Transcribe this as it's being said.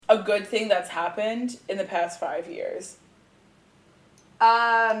a good thing that's happened in the past 5 years?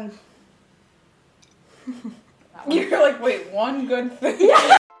 You're like, wait, one good thing?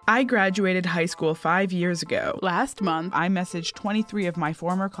 I graduated high school 5 years ago. Last month, I messaged 23 of my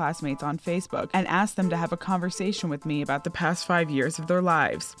former classmates on Facebook and asked them to have a conversation with me about the past 5 years of their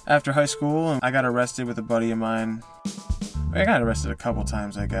lives. After high school, I got arrested with a buddy of mine. I got arrested a couple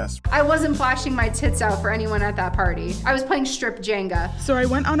times, I guess. I wasn't flashing my tits out for anyone at that party. I was playing strip Jenga. So I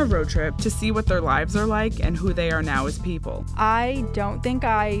went on a road trip to see what their lives are like and who they are now as people. I don't think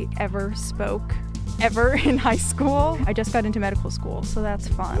I ever spoke ever in high school. I just got into medical school, so that's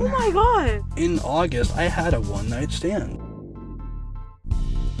fun. Oh my god! In August, I had a one-night stand.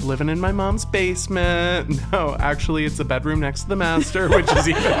 Living in my mom's basement. No, actually, it's a bedroom next to the master, which is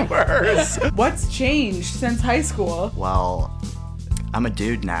even worse. What's changed since high school? Well, I'm a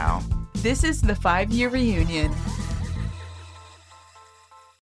dude now. This is the 5-year reunion.